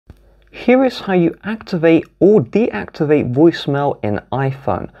Here is how you activate or deactivate voicemail in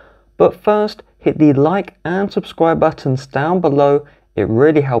iPhone. But first, hit the like and subscribe buttons down below. It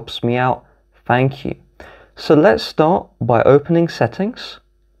really helps me out. Thank you. So let's start by opening Settings.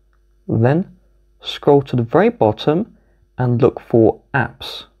 Then scroll to the very bottom and look for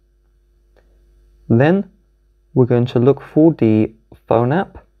Apps. Then we're going to look for the Phone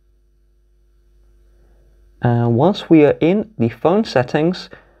app. And once we are in the phone settings,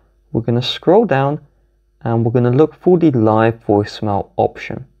 we're going to scroll down and we're going to look for the live voicemail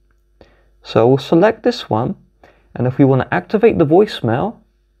option. So we'll select this one, and if we want to activate the voicemail,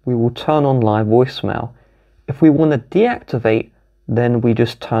 we will turn on live voicemail. If we want to deactivate, then we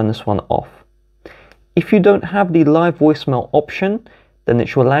just turn this one off. If you don't have the live voicemail option, then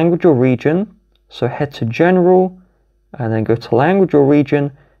it's your language or region. So head to General and then go to Language or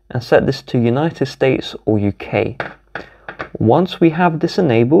Region and set this to United States or UK. Once we have this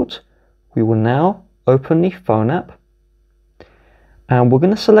enabled, we will now open the Phone app and we're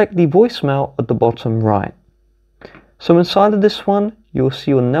going to select the voicemail at the bottom right. So inside of this one, you'll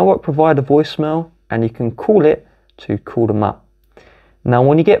see your network provider voicemail and you can call it to call them up. Now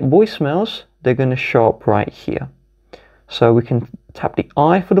when you get voicemails, they're going to show up right here. So we can tap the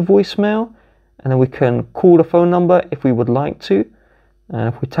I for the voicemail and then we can call the phone number if we would like to.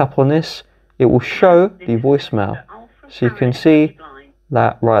 And if we tap on this, it will show the voicemail. So you can see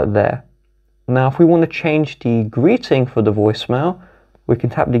that right there. Now if we want to change the greeting for the voicemail, we can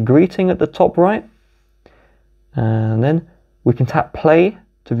tap the greeting at the top right. And then we can tap play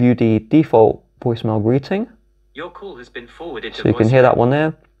to view the default voicemail greeting. Your call has been forwarded to so you can hear that one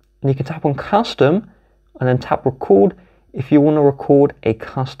there. And you can tap on custom and then tap record if you want to record a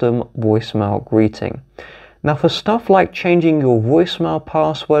custom voicemail greeting. Now for stuff like changing your voicemail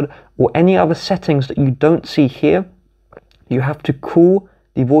password or any other settings that you don't see here, you have to call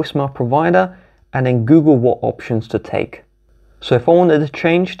the voicemail provider and then Google what options to take. So if I wanted to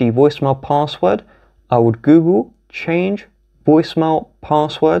change the voicemail password, I would Google change voicemail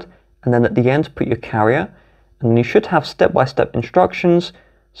password and then at the end put your carrier, and you should have step-by-step instructions.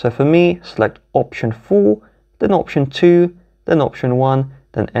 So for me, select option 4, then option 2, then option 1,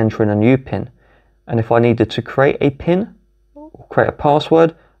 then enter in a new PIN. And if I needed to create a PIN or create a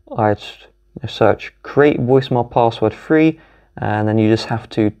password, I'd search create voicemail password free, and then you just have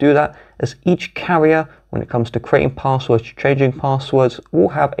to do that, as each carrier, when it comes to creating passwords, changing passwords, will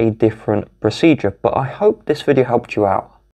have a different procedure. But I hope this video helped you out.